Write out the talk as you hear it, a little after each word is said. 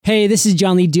Hey, this is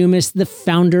John Lee Dumas, the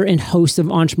founder and host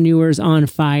of Entrepreneurs on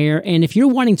Fire. And if you're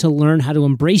wanting to learn how to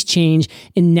embrace change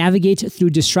and navigate through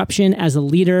disruption as a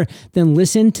leader, then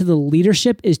listen to the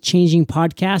Leadership is Changing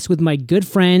podcast with my good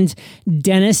friend,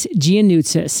 Dennis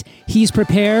Giannoutzis. He's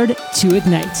prepared to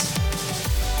ignite.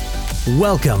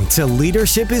 Welcome to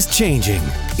Leadership is Changing.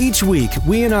 Each week,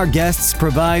 we and our guests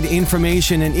provide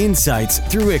information and insights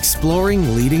through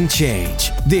exploring leading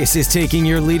change. This is taking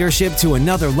your leadership to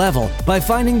another level by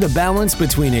finding the balance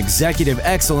between executive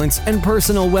excellence and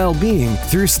personal well-being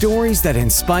through stories that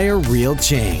inspire real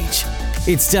change.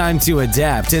 It's time to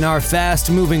adapt in our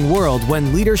fast-moving world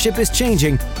when leadership is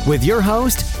changing with your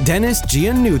host, Dennis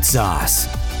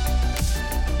Giannoutzis.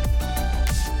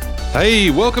 Hey,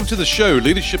 welcome to the show.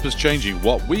 Leadership is Changing.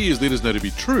 What we as leaders know to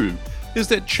be true is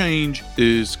that change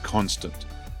is constant.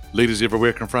 Leaders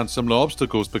everywhere confront similar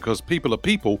obstacles because people are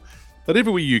people, but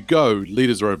everywhere you go,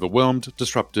 leaders are overwhelmed,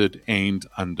 disrupted, and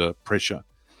under pressure.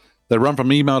 They run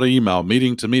from email to email,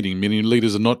 meeting to meeting, meaning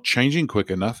leaders are not changing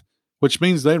quick enough, which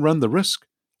means they run the risk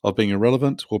of being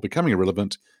irrelevant or becoming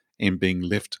irrelevant and being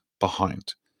left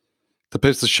behind. The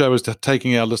purpose of the show is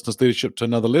taking our listeners' leadership to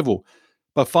another level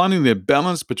by finding their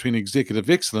balance between executive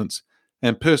excellence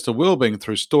and personal well-being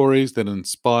through stories that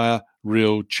inspire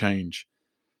real change.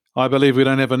 I believe we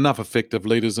don't have enough effective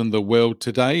leaders in the world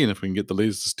today, and if we can get the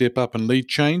leaders to step up and lead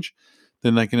change,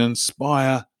 then they can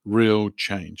inspire real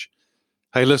change.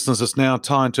 Hey listeners, it's now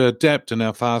time to adapt in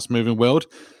our fast-moving world,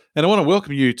 and I want to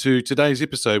welcome you to today's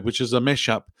episode, which is a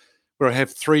mashup where I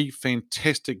have three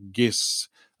fantastic guests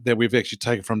that we've actually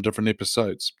taken from different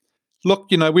episodes.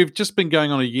 Look, we've just been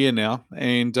going on a year now,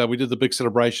 and we did the big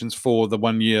celebrations for the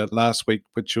 1 year last week,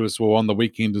 which was on the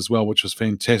weekend as well, which was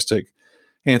fantastic.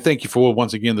 And thank you for,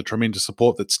 once again, the tremendous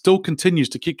support that still continues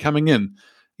to keep coming in,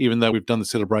 even though we've done the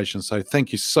celebration. So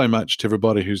thank you so much to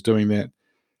everybody who's doing that.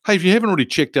 Hey, if you haven't already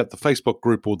checked out the Facebook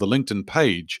group or the LinkedIn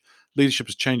page, Leadership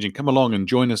is Changing, come along and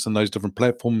join us in those different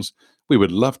platforms. We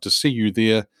would love to see you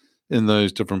there in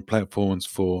those different platforms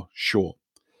for sure.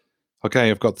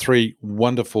 Okay, I've got three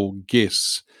wonderful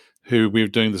guests who we're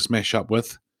doing this mashup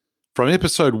with. From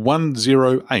episode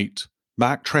 108,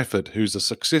 Mark Trafford, who's a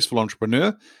successful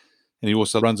entrepreneur, and he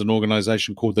also runs an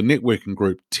organization called the Networking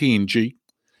Group, TNG.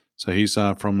 So he's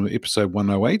from episode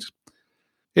 108.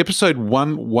 Episode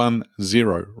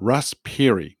 110, Russ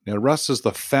Perry. Now, Russ is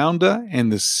the founder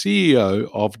and the CEO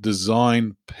of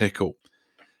Design Pickle.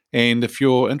 And if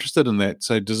you're interested in that,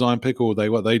 so Design Pickle,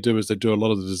 what they do is they do a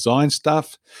lot of the design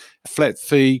stuff, flat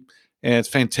fee, and it's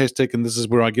fantastic. And this is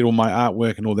where I get all my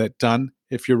artwork and all that done.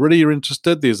 If you're really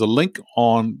interested, there's a link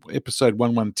on episode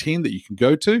 1110 that you can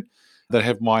go to that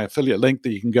have my affiliate link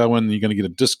that you can go in and you're going to get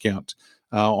a discount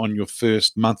on your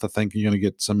first month. I think you're going to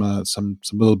get some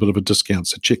little bit of a discount.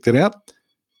 So check that out.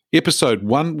 Episode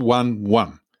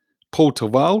 111, Paul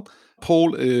Tawal.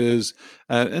 Paul is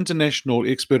an international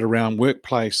expert around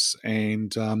workplace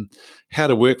and how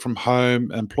to work from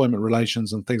home, employment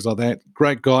relations and things like that.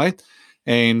 Great guy.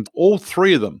 And all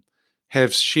three of them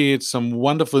have shared some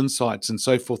wonderful insights and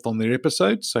so forth on their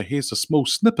episodes. So here's a small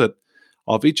snippet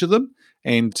of each of them.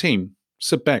 And team,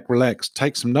 sit back, relax,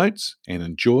 take some notes and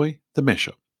enjoy the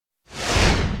mashup.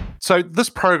 So this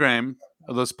program,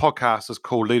 this podcast is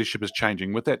called Leadership is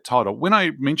Changing with that title. When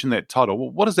I mention that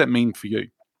title, what does that mean for you?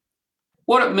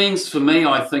 What it means for me,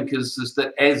 I think, is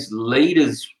that as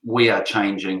leaders, we are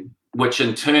changing, which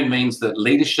in turn means that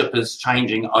leadership is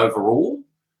changing overall.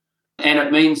 And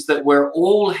it means that we're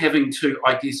all having to,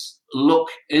 I guess, look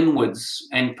inwards,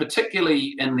 and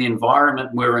particularly in the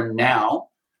environment we're in now,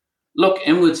 look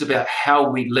inwards about how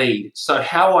we lead. So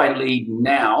how I lead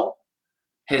now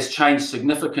has changed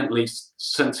significantly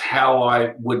since how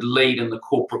I would lead in the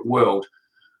corporate world.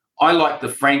 I like the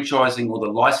franchising or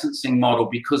the licensing model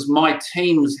because my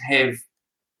teams have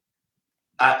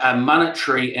a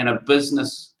monetary and a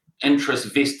business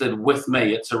interest vested with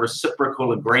me. It's a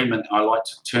reciprocal agreement, I like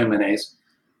to term it as.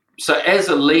 So as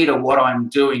a leader, what I'm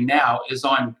doing now is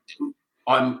I'm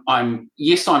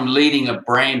leading a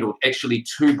brand, or actually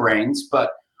two brands, but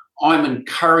I'm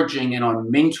encouraging and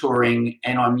I'm mentoring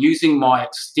and I'm using my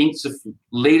extensive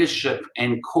leadership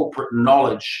and corporate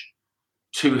knowledge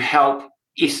to help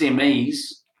SMEs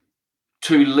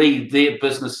to lead their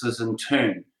businesses in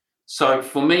turn. So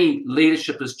for me,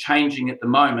 leadership is changing at the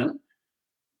moment.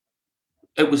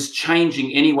 It was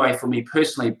changing anyway for me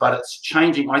personally, but it's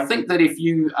changing. I think that if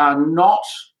you are not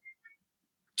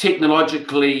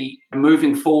technologically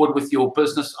moving forward with your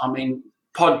business,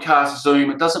 podcast,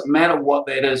 Zoom, it doesn't matter what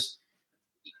that is.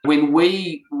 When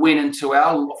we went into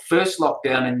our first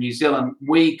lockdown in New Zealand,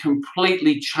 we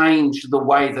completely changed the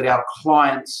way that our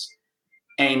clients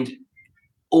and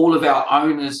all of our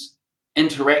owners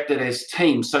interacted as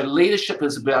teams. So leadership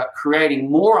is about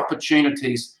creating more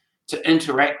opportunities to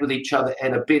interact with each other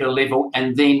at a better level,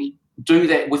 and then do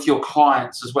that with your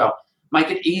clients as well. Make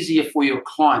it easier for your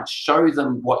clients. Show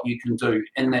them what you can do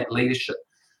in that leadership.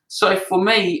 So for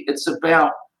me, it's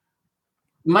about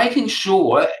making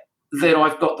sure that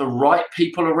I've got the right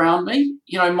people around me.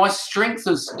 My strength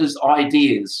is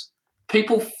ideas.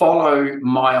 People follow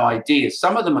my ideas.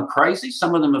 Some of them are crazy.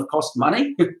 Some of them have cost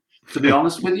money, to be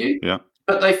honest with you. Yeah.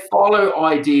 But they follow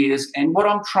ideas. And what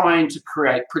I'm trying to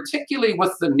create, particularly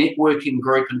with the networking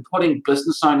group and putting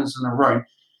business owners in a room,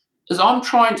 is I'm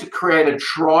trying to create a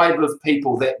tribe of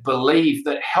people that believe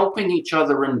that helping each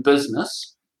other in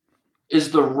business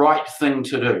is the right thing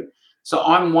to do. So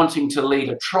I'm wanting to lead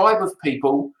a tribe of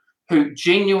people who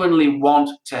genuinely want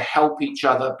to help each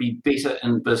other be better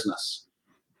in business.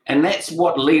 And that's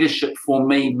what leadership for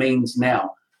me means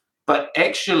now. But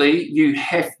actually, you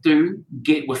have to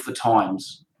get with the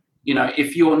times.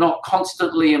 If you're not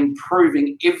constantly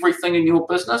improving everything in your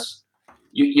business,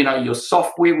 your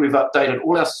software, we've updated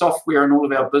all our software and all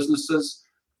of our businesses,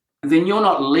 then you're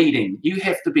not leading. You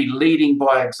have to be leading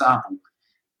by example.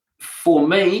 For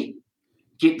me,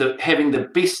 having the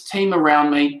best team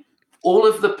around me, all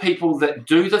of the people that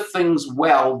do the things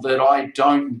well that I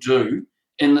don't do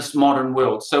in this modern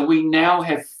world. So we now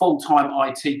have full-time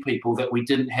IT people that we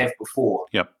didn't have before.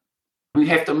 Yep. We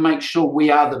have to make sure we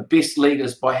are the best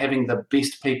leaders by having the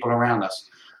best people around us.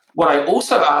 What I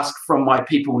also ask from my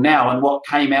people now, and what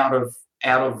came out of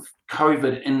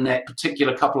COVID in that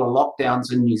particular couple of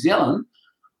lockdowns in New Zealand,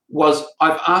 was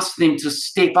I've asked them to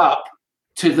step up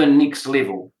to the next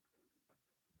level.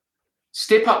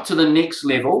 Step up to the next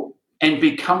level and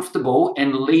be comfortable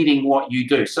in leading what you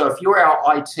do. So if you're our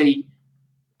IT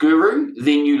guru,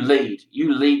 then you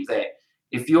lead that.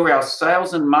 If you're our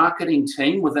sales and marketing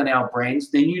team within our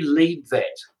brands, then you lead that.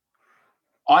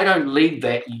 I don't lead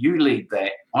that, you lead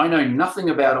that. I know nothing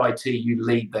about IT, you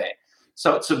lead that.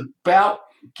 So it's about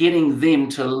getting them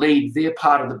to lead their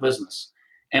part of the business.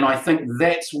 And I think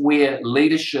that's where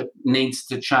leadership needs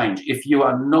to change. If you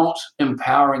are not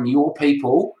empowering your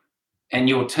people and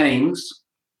your teams,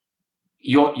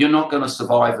 you're not going to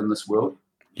survive in this world.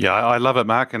 Yeah, I love it,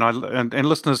 Mark, and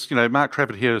listeners. Mark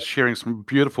Trafford here is sharing some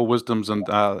beautiful wisdoms and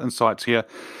insights here,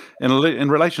 in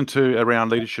relation to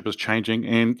around leadership is changing,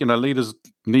 and leaders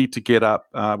need to get up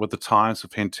with the times. So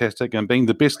fantastic, and being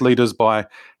the best leaders by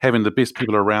having the best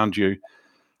people around you,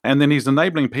 and then he's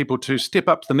enabling people to step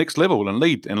up to the next level and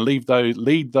lead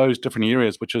those different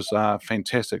areas, which is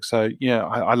fantastic. So yeah,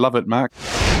 I love it, Mark.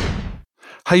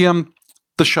 Hey,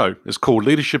 the show is called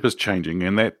Leadership is Changing,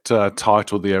 and that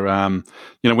title there, when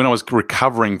I was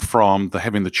recovering from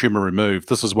having the tumor removed,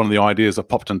 this is one of the ideas that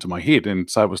popped into my head, and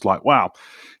so it was like, wow.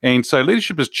 And so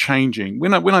leadership is changing.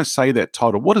 When I say that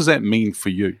title, what does that mean for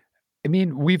you? I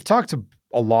mean, we've talked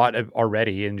a lot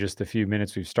already in just a few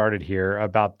minutes we've started here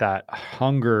about that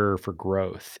hunger for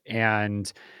growth.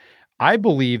 And I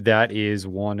believe that is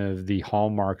one of the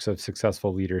hallmarks of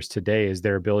successful leaders today, is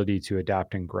their ability to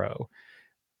adapt and grow.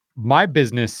 My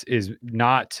business is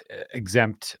not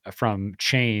exempt from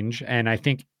change. And I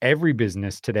think every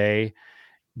business today,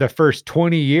 the first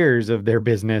 20 years of their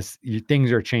business,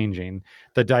 things are changing.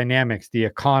 The dynamics, the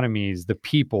economies, the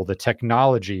people, the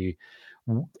technology,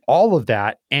 all of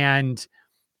that. And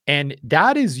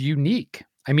that is unique.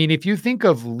 I mean, if you think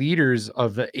of leaders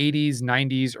of the 80s,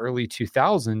 90s, early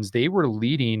 2000s, they were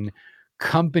leading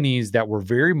companies that were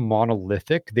very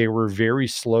monolithic. They were very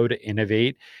slow to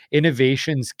innovate.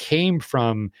 Innovations came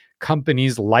from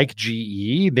companies like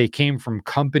GE. They came from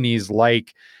companies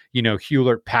like,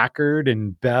 Hewlett Packard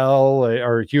and Bell,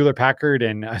 or Hewlett Packard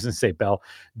and I was going to say Bell,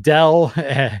 Dell,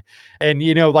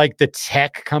 and, like the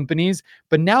tech companies.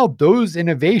 But now those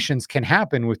innovations can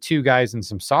happen with two guys and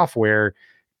some software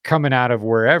coming out of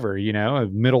wherever,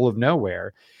 middle of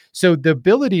nowhere. So the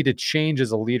ability to change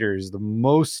as a leader is the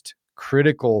most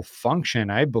critical function,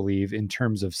 I believe, in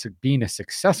terms of being a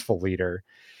successful leader.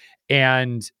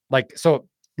 And so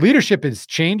leadership is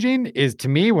changing is, to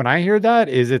me, when I hear that,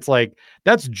 it's like,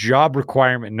 that's job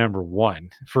requirement number one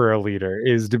for a leader,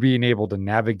 is to being able to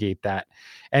navigate that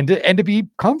and to be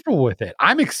comfortable with it.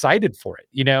 I'm excited for it.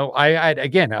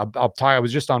 I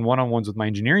was just on one-on-ones with my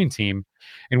engineering team,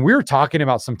 and we were talking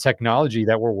about some technology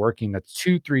that we're working that's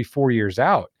 2, 3, 4 years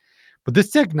out. But this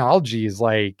technology is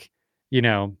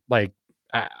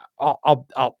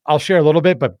I'll share a little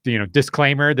bit, but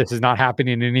disclaimer, this is not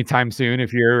happening anytime soon.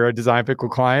 If you're a Design Pickle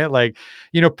client,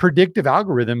 predictive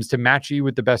algorithms to match you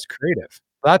with the best creative.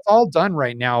 That's all done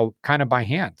right now kind of by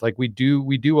hand. We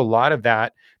do a lot of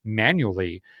that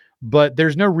manually. But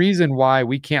there's no reason why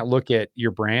we can't look at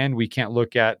your brand. We can't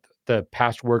look at the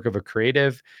past work of a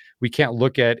creative. We can't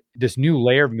look at this new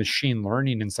layer of machine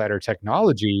learning inside our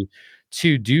technology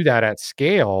to do that at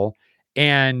scale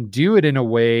and do it in a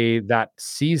way that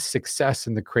sees success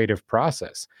in the creative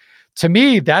process. To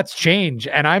me, that's change.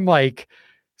 And I'm like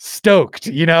stoked,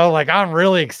 like I'm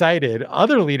really excited.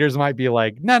 Other leaders might be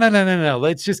like, no, no, no, no, no.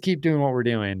 Let's just keep doing what we're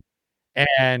doing.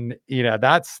 And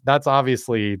that's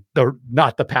obviously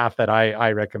not the path that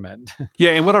I recommend.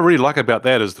 Yeah, and what I really like about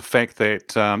that is the fact that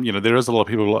there is a lot of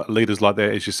people, leaders like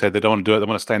that, as you said, they don't want to do it. They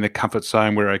want to stay in their comfort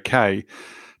zone. We're okay.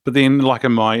 But then, like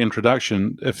in my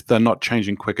introduction, if they're not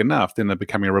changing quick enough, then they're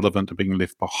becoming irrelevant and being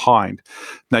left behind.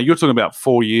 Now, you're talking about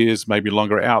 4 years, maybe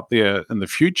longer out there in the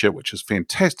future, which is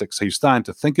fantastic. So you're starting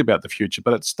to think about the future,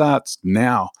 but it starts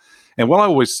now. And what I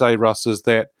always say, Russ, is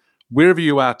that wherever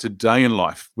you are today in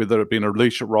life, whether it be in a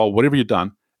leadership role, whatever you've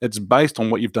done, it's based on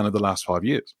what you've done in the last 5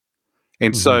 years.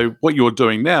 And so what you're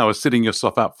doing now is setting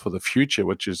yourself up for the future,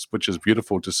 which is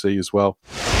beautiful to see as well.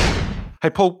 Hey,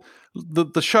 Paul,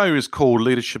 the show is called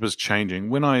Leadership is Changing.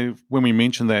 When we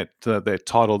mentioned that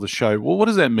title of the show, well, what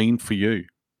does that mean for you?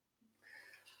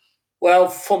 Well,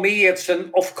 for me, it's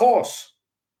an of course,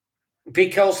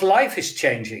 because life is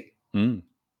changing.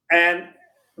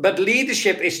 But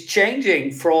leadership is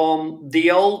changing from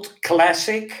the old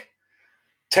classic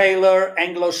Taylor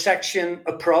Anglo-Saxon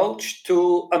approach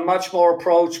to a much more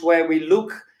approach where we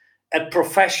look at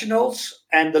professionals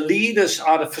and the leaders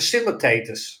are the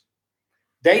facilitators.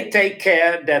 They take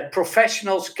care that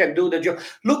professionals can do the job.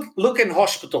 Look in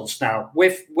hospitals now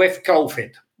with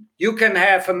COVID. You can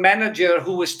have a manager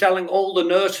who is telling all the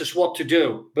nurses what to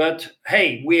do. But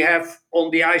hey, we have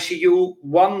on the ICU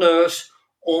one nurse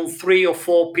on 3 or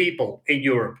 4 people in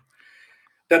Europe.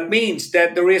 That means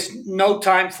that there is no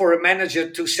time for a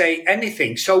manager to say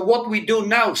anything. So what we do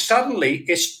now suddenly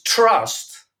is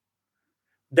trust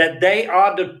that they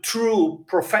are the true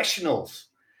professionals.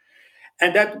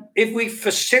 And that if we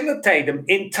facilitate them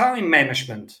in time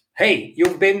management, hey,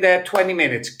 you've been there 20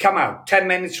 minutes, come out, 10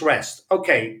 minutes rest.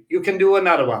 Okay, you can do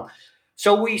another one.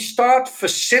 So we start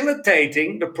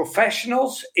facilitating the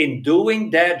professionals in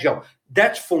doing their job.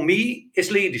 That, for me,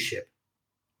 is leadership.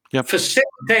 Yep.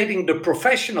 Facilitating the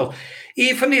professional.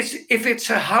 Even if it's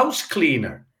a house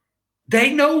cleaner,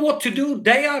 they know what to do.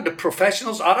 They are the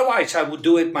professionals. Otherwise, I would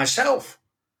do it myself.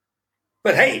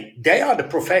 But hey, they are the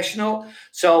professional.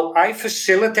 So I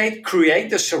facilitate, create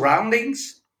the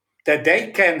surroundings that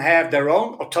they can have their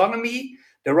own autonomy,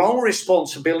 their own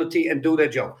responsibility, and do their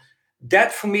job.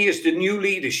 That, for me, is the new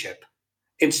leadership.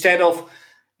 Instead of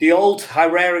the old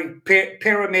hierarchy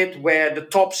pyramid where the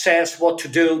top says what to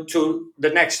do to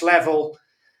the next level.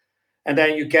 And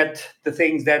then you get the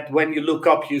things that when you look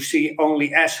up, you see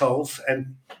only assholes.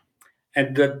 And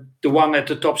the one at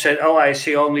the top said, oh, I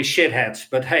see only shitheads.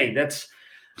 But hey, that's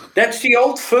the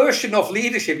old version of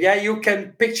leadership. Yeah, you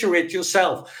can picture it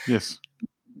yourself. Yes.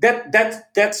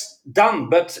 That's done.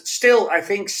 But still, I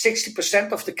think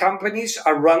 60% of the companies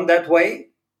are run that way.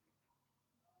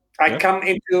 I come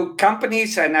into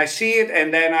companies and I see it,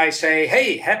 and then I say,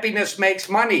 hey, happiness makes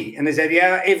money. And they say,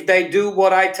 yeah, if they do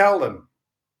what I tell them.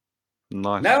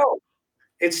 Nice. No,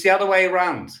 it's the other way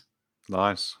around.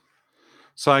 Nice.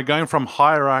 So going from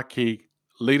hierarchy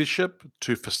leadership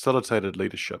to facilitated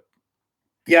leadership.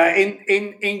 Yeah,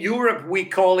 in Europe, we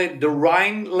call it the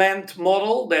Rhineland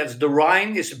model. That's the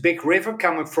Rhine is a big river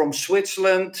coming from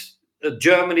Switzerland,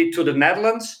 Germany to the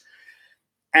Netherlands.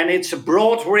 And it's a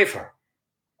broad river.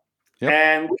 Yep.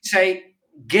 And we say,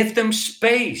 give them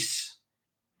space.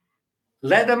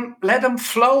 Let them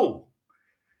flow.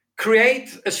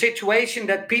 Create a situation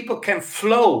that people can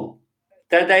flow,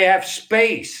 that they have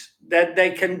space, that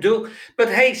they can do. But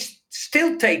hey,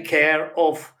 still take care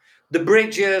of the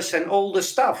bridges and all the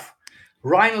stuff.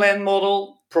 Rhineland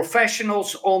model,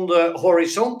 professionals on the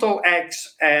horizontal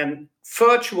X and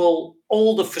virtual,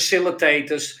 all the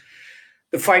facilitators,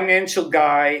 the financial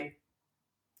guy,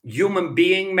 human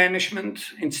being management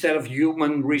instead of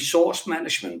human resource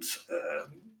management.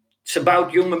 It's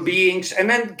about human beings, and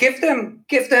then give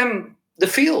them the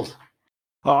field.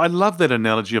 Oh, I love that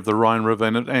analogy of the Rhine River.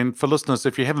 And for listeners,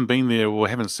 if you haven't been there or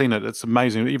haven't seen it, it's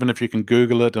amazing. Even if you can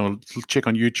Google it or check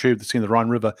on YouTube to see the Rhine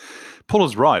River, Paul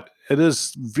is right. It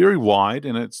is very wide,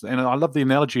 and I love the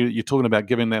analogy that you're talking about,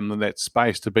 giving them that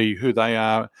space to be who they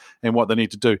are and what they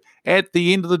need to do. At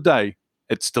the end of the day,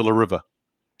 it's still a river.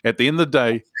 At the end of the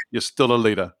day, you're still a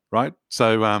leader, right?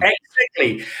 So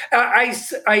exactly.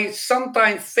 I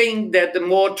sometimes think that the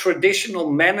more traditional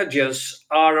managers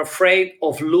are afraid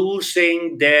of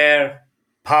losing their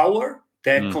power,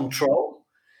 their control.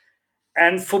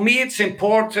 And for me, it's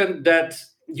important that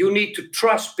you need to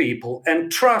trust people.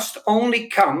 And trust only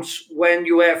comes when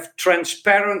you have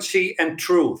transparency and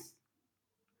truth.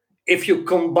 If you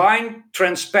combine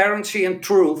transparency and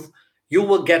truth, you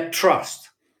will get trust.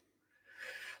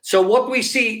 So what we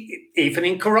see, even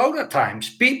in Corona times,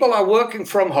 people are working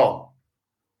from home.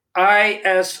 I,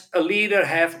 as a leader,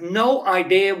 have no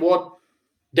idea what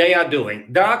they are doing.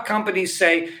 There are companies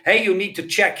say, hey, you need to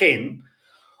check in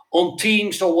on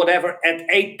Teams or whatever at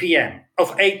 8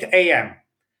 a.m.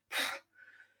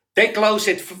 They close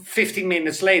it 15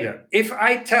 minutes later. If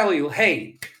I tell you,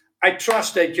 hey, I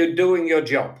trust that you're doing your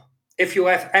job. If you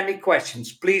have any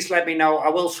questions, please let me know. I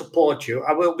will support you.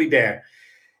 I will be there.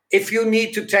 If you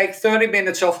need to take 30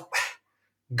 minutes off,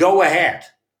 go ahead.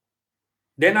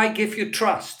 Then I give you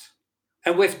trust.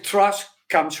 And with trust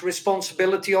comes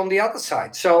responsibility on the other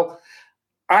side. So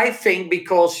I think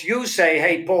because you say,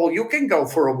 hey, Paul, you can go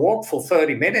for a walk for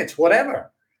 30 minutes,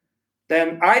 whatever.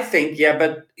 Then I think, yeah,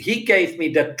 but he gave me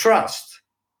that trust.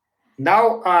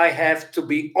 Now I have to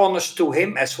be honest to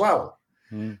him as well.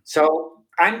 So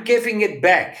I'm giving it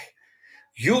back.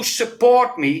 You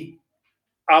support me,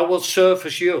 I will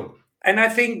service you. And I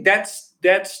think that's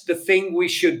the thing we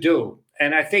should do.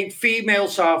 And I think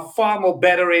females are far more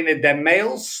better in it than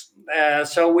males.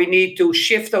 So we need to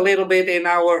shift a little bit in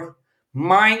our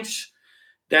minds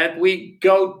that we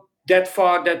go that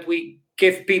far that we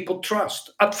give people trust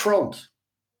up front.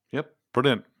 Yep,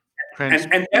 brilliant.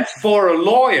 And that's for a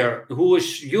lawyer who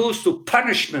is used to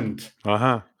punishment.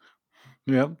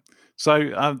 Yeah.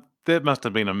 So that must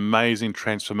have been an amazing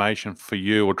transformation for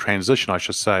you, or transition, I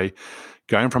should say,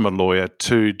 going from a lawyer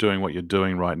to doing what you're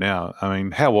doing right now. I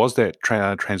mean, how was that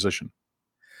transition?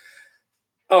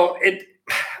 Oh,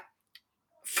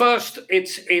 first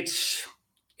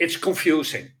it's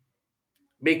confusing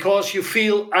because you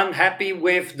feel unhappy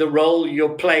with the role you're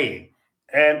playing.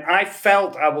 And I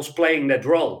felt I was playing that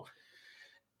role.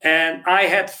 And I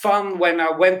had fun when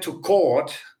I went to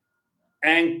court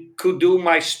and could do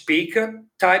my speaker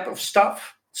type of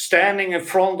stuff, standing in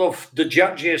front of the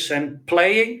judges and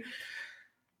playing.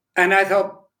 And I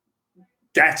thought,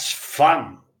 that's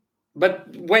fun.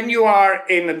 But when you are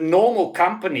in a normal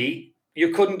company,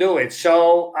 you couldn't do it.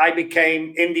 So I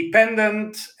became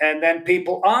independent. And then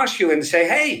people ask you and say,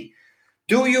 hey,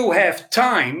 do you have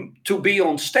time to be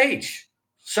on stage?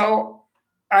 So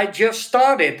I just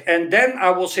started. And then I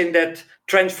was in that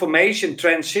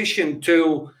transition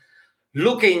to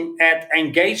looking at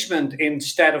engagement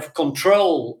instead of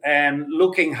control, and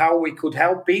looking how we could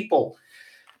help people.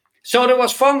 So that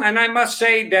was fun. And I must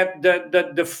say that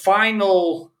the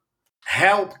final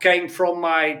help came from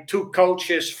my two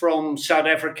coaches from South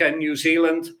Africa and New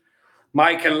Zealand,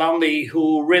 Mike and Landy,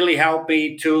 who really helped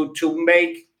me to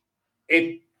make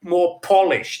it more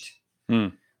polished.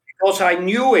 Because I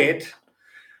knew it,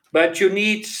 but you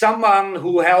need someone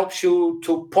who helps you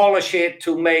to polish it,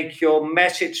 to make your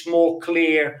message more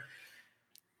clear.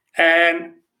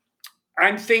 And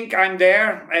I think I'm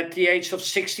there at the age of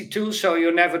 62, so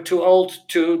you're never too old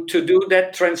to do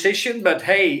that transition. But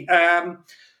hey,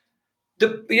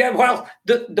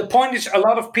 the point is, a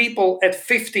lot of people at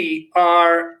 50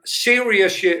 are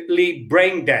seriously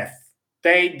brain deaf.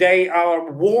 They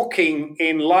are walking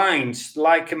in lines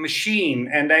like a machine,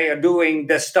 and they are doing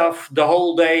the stuff the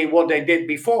whole day what they did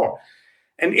before.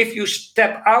 And if you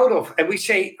step out of, and we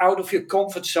say out of your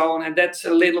comfort zone, and that's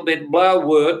a little bit blur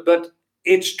word, but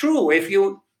it's true. If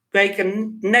you make a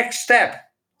next step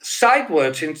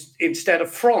sideways instead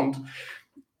of front,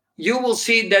 you will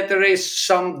see that there is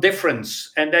some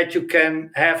difference and that you can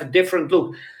have a different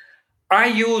look. I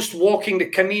used walking the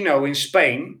Camino in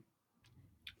Spain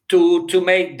to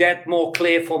make that more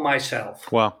clear for myself.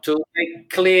 Wow. To make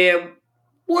clear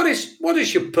what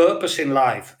is your purpose in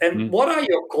life, and what are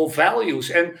your core values,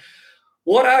 and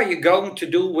what are you going to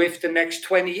do with the next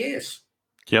 20 years?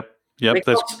 Yep.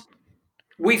 Because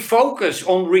we focus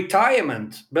on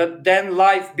retirement, but then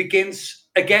life begins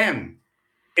again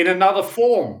in another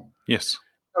form. Yes.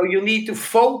 So you need to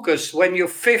focus when you're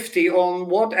 50 on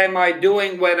what am I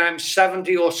doing when I'm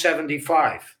 70 or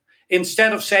 75?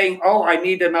 Instead of saying, oh, I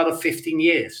need another 15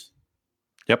 years.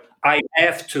 Yep. I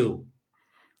have to.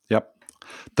 Yep.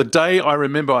 The day I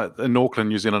remember in Auckland,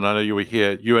 New Zealand, I know you were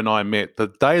here, you and I met. The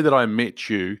day that I met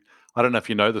you, I don't know if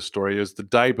you know the story, is the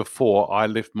day before I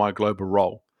left my global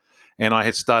role. And I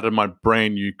had started my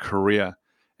brand new career.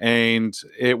 And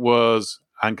it was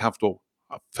uncomfortable.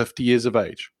 50 years of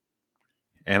age.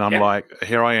 And I'm like,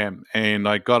 here I am. And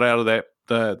I got out of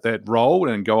that role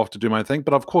and go off to do my thing.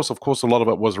 But of course, a lot of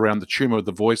it was around the tumor of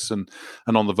the voice and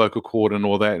on the vocal cord and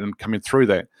all that, and coming through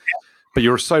that. But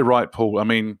you're so right, Paul. I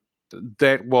mean,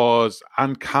 that was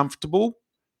uncomfortable,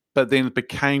 but then it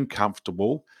became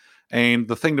comfortable. And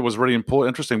the thing that was really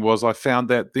interesting was I found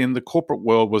that then the corporate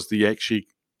world was the actually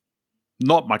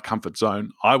not my comfort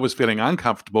zone. I was feeling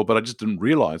uncomfortable, but I just didn't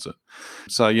realize it.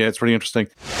 So yeah, it's really interesting.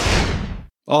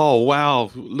 Oh,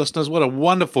 wow. Listeners, what a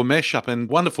wonderful mashup and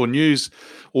wonderful news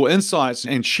or insights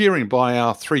and sharing by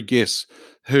our three guests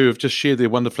who have just shared there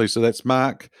wonderfully. So that's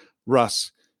Mark,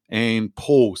 Russ, and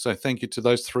Paul. So thank you to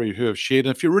those three who have shared.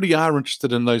 And if you really are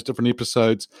interested in those different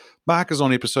episodes, Mark is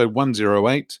on episode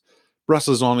 108, Russ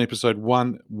is on episode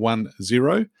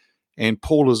 110, and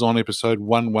Paul is on episode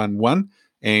 111.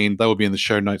 And they will be in the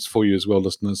show notes for you as well,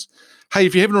 listeners. Hey,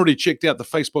 if you haven't already checked out the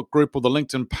Facebook group or the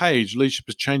LinkedIn page, Leadership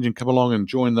is Changing, come along and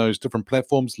join those different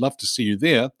platforms. Love to see you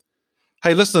there.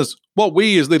 Hey, listeners, what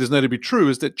we as leaders know to be true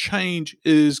is that change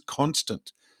is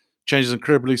constant. Change is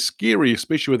incredibly scary,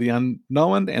 especially with the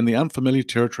unknown and the unfamiliar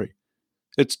territory.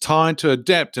 It's time to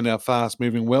adapt in our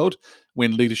fast-moving world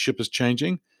when leadership is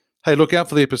changing. Hey, look out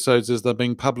for the episodes as they're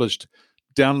being published.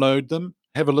 Download them,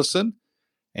 have a listen,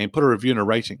 and put a review and a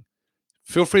rating.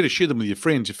 Feel free to share them with your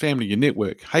friends, your family, your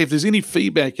network. Hey, if there's any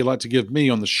feedback you'd like to give me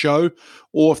on the show,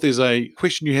 or if there's a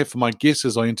question you have for my guests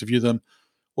as I interview them,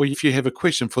 or if you have a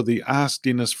question for the Ask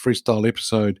Dennis Freestyle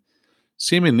episode,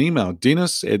 send me an email,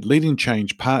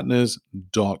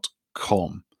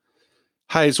 dennis@leadingchangepartners.com.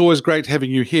 Hey, it's always great having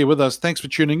you here with us. Thanks for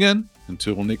tuning in.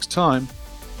 Until next time,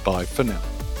 bye for now.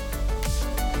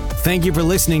 Thank you for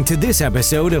listening to this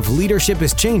episode of Leadership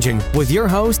is Changing with your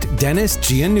host, Dennis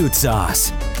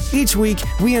Giannoutsas. Each week,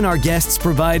 we and our guests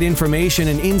provide information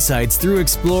and insights through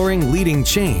exploring leading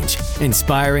change,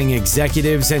 inspiring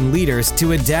executives and leaders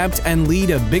to adapt and lead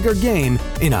a bigger game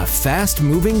in a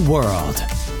fast-moving world.